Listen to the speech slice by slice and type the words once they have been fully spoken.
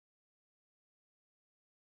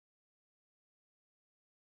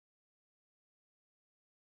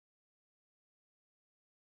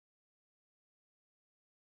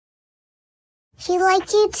She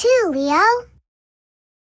liked you too, Leo.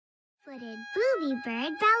 Footed Booby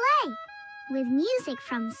Bird Ballet with music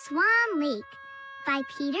from Swan Lake by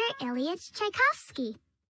Peter Ilyich Tchaikovsky.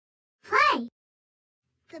 Play!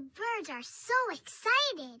 The birds are so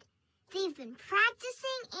excited. They've been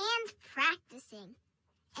practicing and practicing.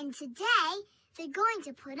 And today, they're going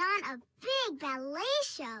to put on a big ballet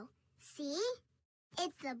show. See?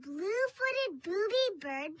 It's the Blue-Footed Booby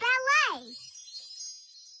Bird Ballet.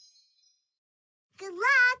 Good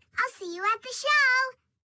luck. I'll see you at the show.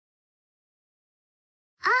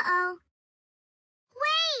 Uh-oh.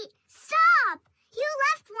 Wait! Stop! You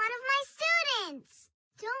left one of my students.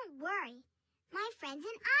 Don't worry. My friends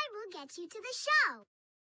and I will get you to the show.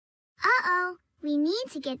 Uh-oh. We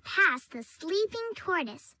need to get past the sleeping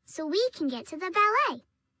tortoise so we can get to the ballet.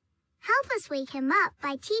 Help us wake him up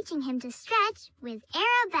by teaching him to stretch with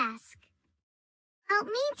arabesque. Help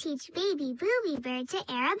me teach baby Booby Bird to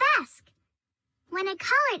arabesque. When a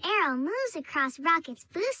colored arrow moves across Rocket's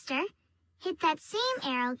booster, hit that same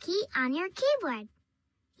arrow key on your keyboard.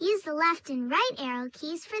 Use the left and right arrow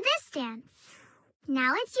keys for this dance.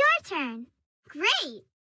 Now it's your turn. Great!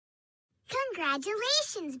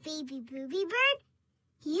 Congratulations, baby Booby Bird.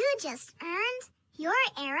 You just earned your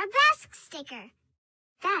arabesque sticker.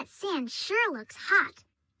 That sand sure looks hot.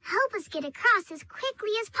 Help us get across as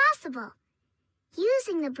quickly as possible.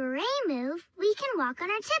 Using the beret move, we can walk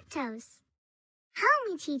on our tiptoes.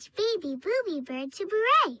 Help me teach baby Booby Bird to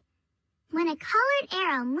beret. When a colored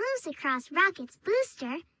arrow moves across Rocket's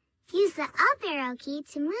booster, use the up arrow key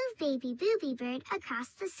to move baby Booby Bird across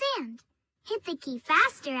the sand. Hit the key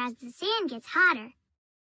faster as the sand gets hotter.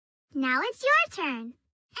 Now it's your turn.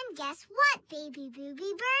 And guess what, baby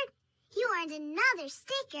Booby Bird? You earned another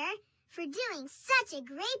sticker for doing such a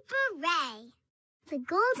great beret. The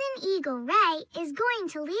Golden Eagle Ray is going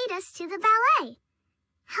to lead us to the ballet.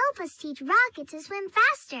 Help us teach Rocket to swim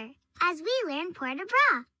faster as we learn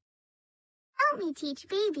port-a-bras. Help me teach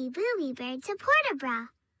baby Booby Bird to port-a-bras.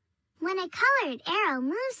 When a colored arrow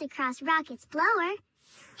moves across Rocket's blower,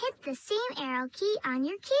 hit the same arrow key on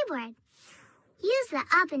your keyboard. Use the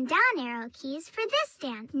up and down arrow keys for this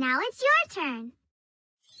dance. Now it's your turn.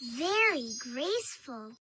 Very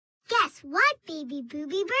graceful. Guess what, baby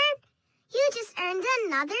Booby Bird? You just earned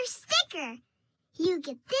another sticker. You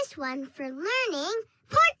get this one for learning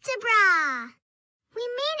port-a-bras. We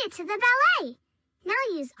made it to the ballet.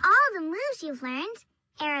 Now use all the moves you've learned,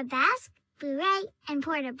 arabesque, beret, and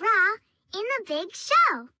port-a-bras, in the big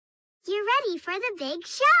show. You're ready for the big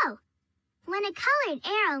show. When a colored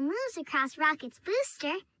arrow moves across Rocket's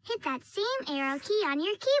booster, hit that same arrow key on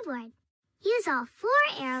your keyboard. Use all 4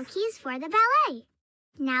 arrow keys for the ballet.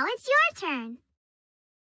 Now it's your turn.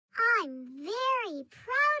 I'm very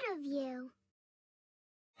proud of you.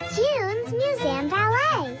 June's Museum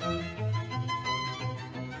Ballet.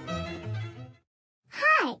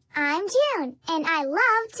 Hi, I'm June, and I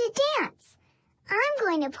love to dance. I'm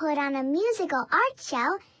going to put on a musical art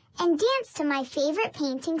show and dance to my favorite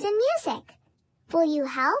paintings and music. Will you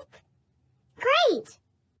help? Great!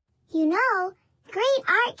 You know, great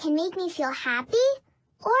art can make me feel happy,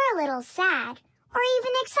 or a little sad, or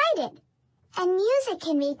even excited. And music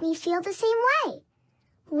can make me feel the same way.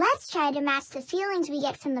 Let's try to match the feelings we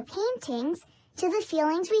get from the paintings to the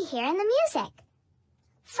feelings we hear in the music.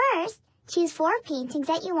 First, choose 4 paintings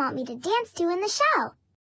that you want me to dance to in the show.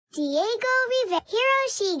 Diego Rivera,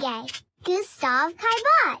 Hiroshige, Gustave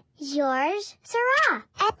Caillebotte, Georges Seurat,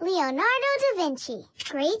 and Leonardo da Vinci.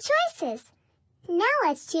 Great choices! Now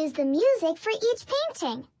let's choose the music for each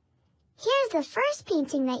painting. Here's the first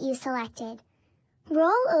painting that you selected.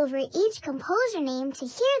 Roll over each composer name to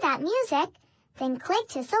hear that music, then click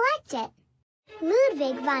to select it.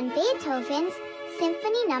 Ludwig van Beethoven's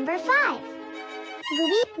Symphony No. 5.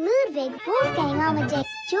 Ludwig Wolfgang Amadeus,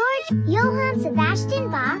 George Johann Sebastian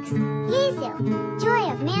Bach's Jesu,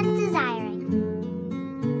 Joy of Man's Desiring.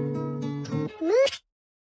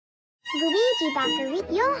 Luigi Baccarini,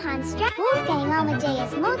 Johann Strauss, Wolfgang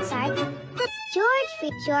Amadeus Mozart's George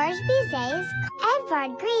Bizet's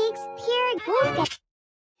Edvard Grieg's Pierre Wolfgang,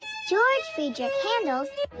 George Friedrich Handel's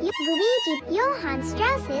Luigi Johann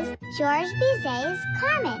Strauss's George Bizet's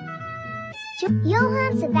Carmen,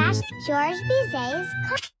 Johann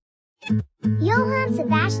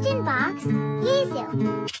Sebastian Bach's Jesu.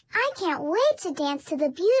 I can't wait to dance to the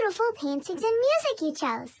beautiful paintings and music you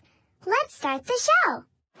chose. Let's start the show.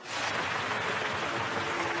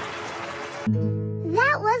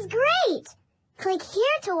 That was great! Click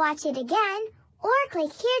here to watch it again, or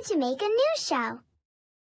click here to make a new show.